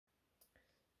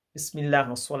Bismillah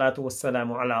wa salatu wa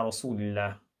salamu ala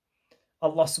Rasulillah.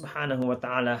 Allah subhanahu wa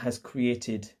ta'ala has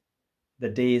created the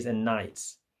days and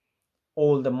nights.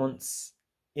 All the months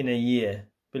in a year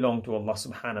belong to Allah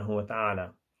subhanahu wa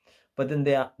ta'ala. But then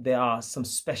there are some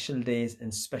special days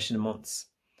and special months.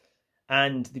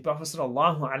 And the Prophet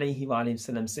sallallahu alayhi wa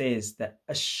sallam says that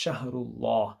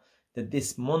Ash-Shahrullah, that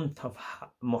this month of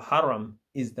Muharram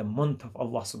is the month of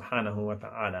Allah subhanahu wa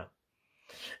ta'ala.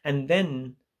 And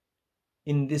then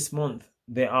in this month,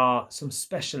 there are some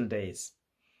special days.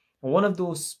 One of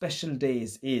those special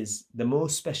days is, the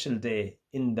most special day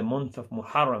in the month of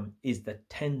Muharram is the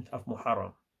 10th of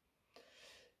Muharram.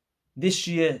 This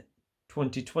year,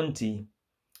 2020,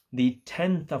 the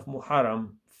 10th of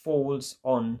Muharram falls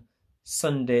on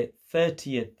Sunday,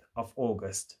 30th of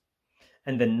August.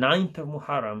 And the 9th of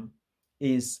Muharram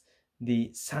is the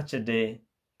Saturday,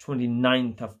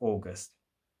 29th of August.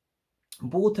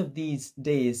 Both of these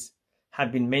days have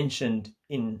been mentioned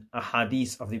in a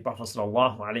hadith of the Prophet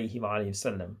sallallahu alaihi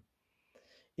wasallam.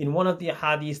 In one of the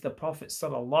hadiths, the Prophet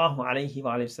sallallahu alaihi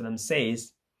wasallam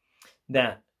says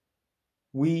that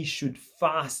we should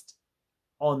fast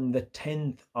on the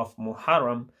 10th of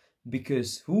Muharram,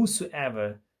 because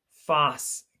whosoever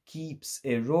fasts, keeps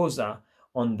a roza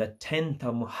on the 10th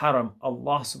of Muharram,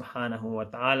 Allah subhanahu wa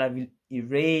ta'ala will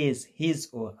erase his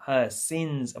or her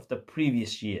sins of the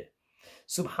previous year.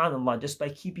 Subhanallah, just by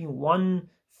keeping one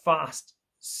fast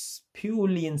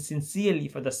purely and sincerely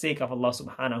for the sake of Allah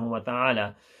subhanahu wa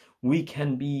ta'ala, we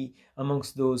can be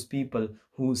amongst those people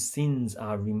whose sins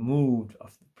are removed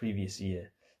of the previous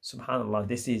year. Subhanallah,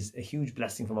 this is a huge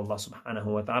blessing from Allah subhanahu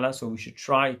wa ta'ala. So we should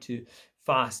try to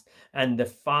fast, and the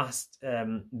fast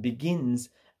begins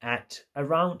at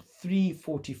around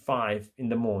 3:45 in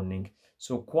the morning.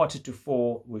 So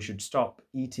 3:45, we should stop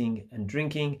eating and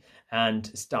drinking and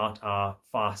start our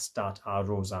fast, start our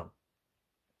roza.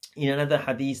 In another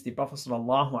hadith, the Prophet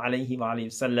sallallahu alaihi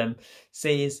wasallam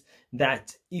says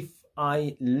that if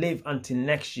I live until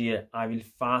next year, I will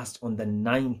fast on the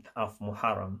 9th of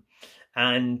Muharram.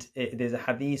 And there's a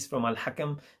hadith from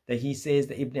Al-Hakam that he says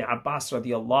that Ibn Abbas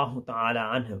radiallahu ta'ala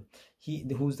anhu,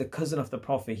 who's the cousin of the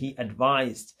Prophet, he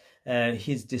advised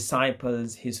his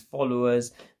disciples, his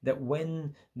followers, that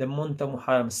when the month of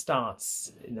Muharram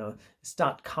starts,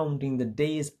 start counting the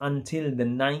days until the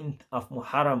 9th of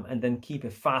Muharram, and then keep a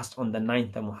fast on the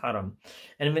 9th of Muharram.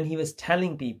 And when he was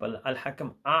telling people,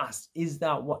 Al-Hakam asked, is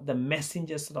that what the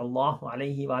Messenger sallallahu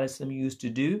alaihi wasallam used to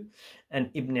do?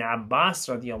 And Ibn Abbas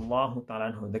radiallahu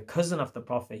ta'ala anhu, the cousin of the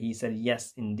Prophet, he said,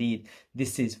 yes, indeed,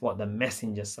 this is what the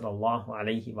Messenger sallallahu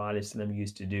alaihi wasallam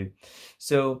used to do.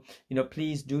 So,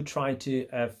 please do try to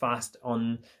fast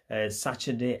on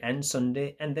Saturday and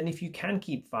Sunday, and then if you can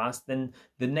keep fast, then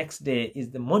the next day is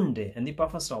the Monday, and the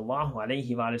Prophet sallallahu alaihi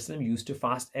wasallam used to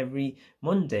fast every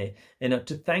Monday,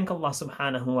 to thank Allah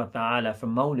subhanahu wa ta'ala for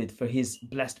Mawlid, for his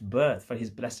blessed birth, for his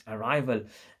blessed arrival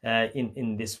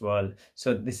in this world.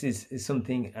 So this is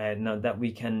something now that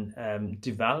we can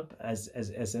develop as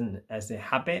a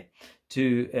habit,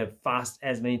 to fast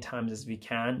as many times as we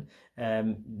can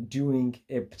during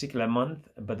a particular month,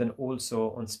 but then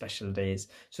also on special days.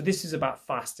 So this is about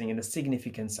fasting and the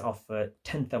significance of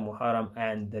 10th of Muharram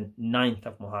and the 9th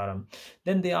of Muharram.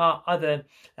 Then there are other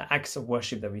acts of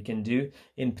worship that we can do.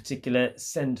 In particular,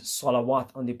 send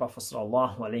salawat on the Prophet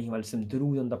sallallahu alaihi wasallam,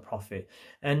 durood on the Prophet.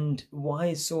 And why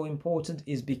it's so important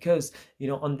is because,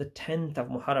 on the 10th of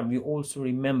Muharram, we also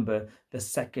remember the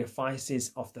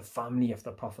sacrifices of the family of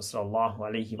the Prophet sallallahu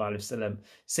alaihi wasallam.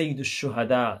 Sayyidul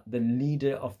Shuhada, the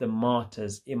leader of the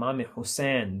martyrs, Imam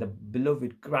Hussein, the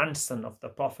beloved grandson of the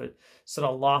Prophet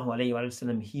sallallahu alaihi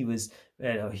wasallam,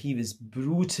 he was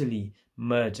brutally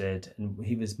murdered and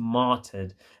he was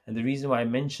martyred. And the reason why I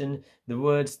mention the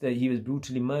words that he was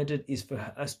brutally murdered is for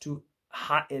us to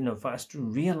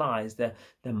realize that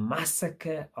the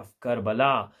massacre of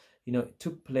Karbala, it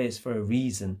took place for a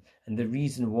reason, and the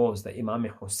reason was that Imam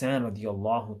Hussein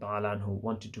radiallahu ta'ala anhu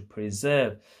wanted to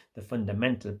preserve the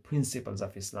fundamental principles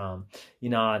of Islam.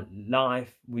 In our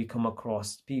life, we come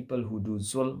across people who do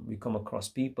zulm, we come across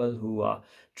people who are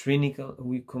tyrannical,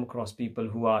 we come across people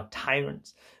who are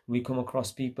tyrants, we come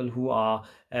across people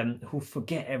who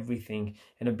forget everything,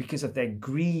 because of their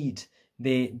greed.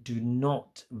 They do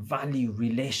not value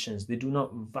relations. They do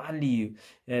not value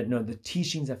the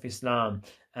teachings of Islam.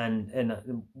 And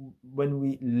when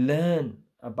we learn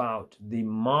about the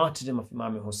martyrdom of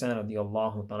Imam Hussein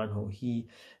radiallahu ta'ala anhu,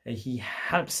 he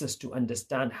helps us to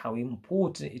understand how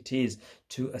important it is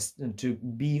to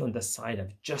be on the side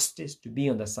of justice, to be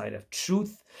on the side of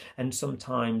truth, and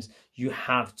sometimes you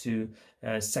have to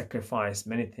sacrifice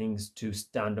many things to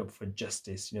stand up for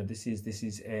justice. This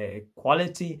is a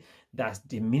quality that's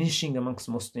diminishing amongst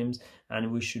Muslims,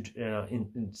 and we should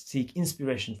seek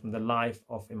inspiration from the life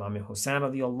of Imam Hussein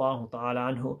radiallahu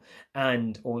ta'ala anhu,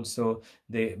 and also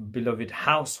the beloved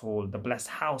household, the blessed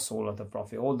household of the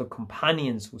Prophet, all the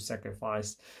companions who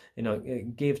sacrificed,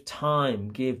 gave time,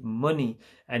 gave money,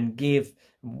 and gave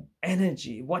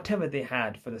energy, whatever they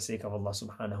had, for the sake of Allah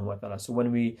subhanahu wa ta'ala. So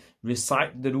when we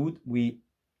recite the Durood, we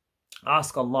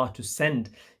ask Allah to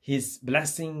send His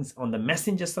blessings on the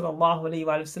Messenger sallallahu alaihi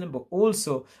wasallam, but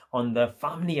also on the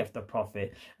family of the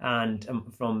Prophet, and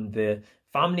from the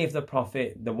family of the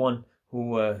Prophet, the one who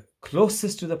were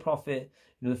closest to the Prophet,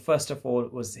 first of all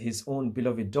was his own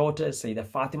beloved daughter, Sayyidah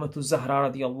Fatima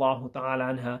Zahra radiallahu ta'ala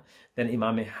anha, then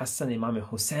Imam Hassan, Imam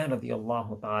Hussein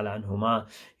radiallahu ta'ala anhuma.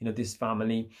 This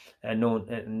family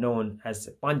known as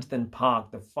Panjat and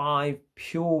Pak, the 5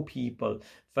 pure people.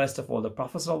 First of all, the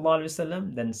Prophet sallallahu alaihi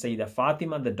wasallam, then Sayyidah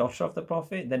Fatima, the daughter of the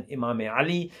Prophet, then Imam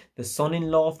Ali, the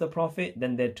son-in-law of the Prophet,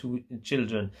 then their 2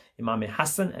 children, Imam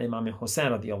Hassan and Imam Hussein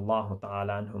radiallahu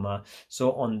ta'ala anhuma.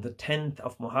 So on the 10th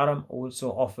of Muharram,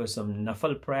 also offer some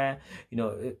nafal prayer,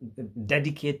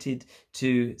 dedicated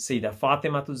to Sayyidah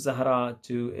Fatima Zahra,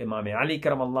 to Imam Ali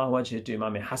karamallahu wajh, to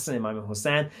Imam Hassan, Imam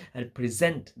Hussein, and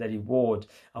present the reward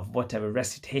of whatever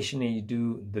recitation you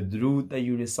do, the durood that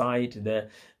you recite, the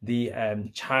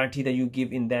charity that you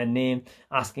give in their name,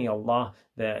 asking Allah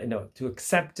to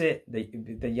accept it.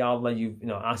 The Ya Allah,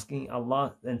 asking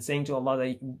Allah and saying to Allah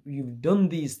that you've done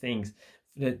these things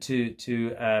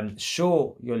to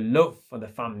show your love for the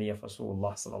family of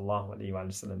Rasulullah sallallahu alaihi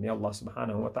wasallam. May Allah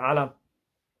subhanahu wa ta'ala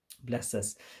bless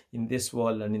us in this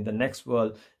world and in the next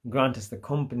world. Grant us the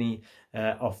company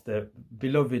of the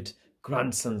beloved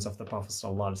grandsons of the Prophet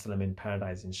ﷺ in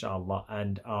paradise, inshallah.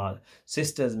 And our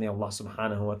sisters, may Allah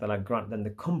subhanahu wa ta'ala grant them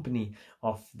the company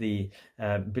of the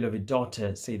beloved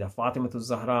daughter Sayyidah Fatima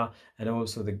Zahra, and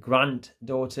also the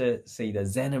granddaughter Sayyidah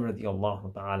Zainab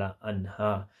radiallahu ta'ala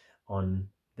anha on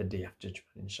the day of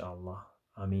judgment, inshallah.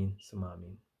 Ameen summa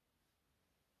ameen.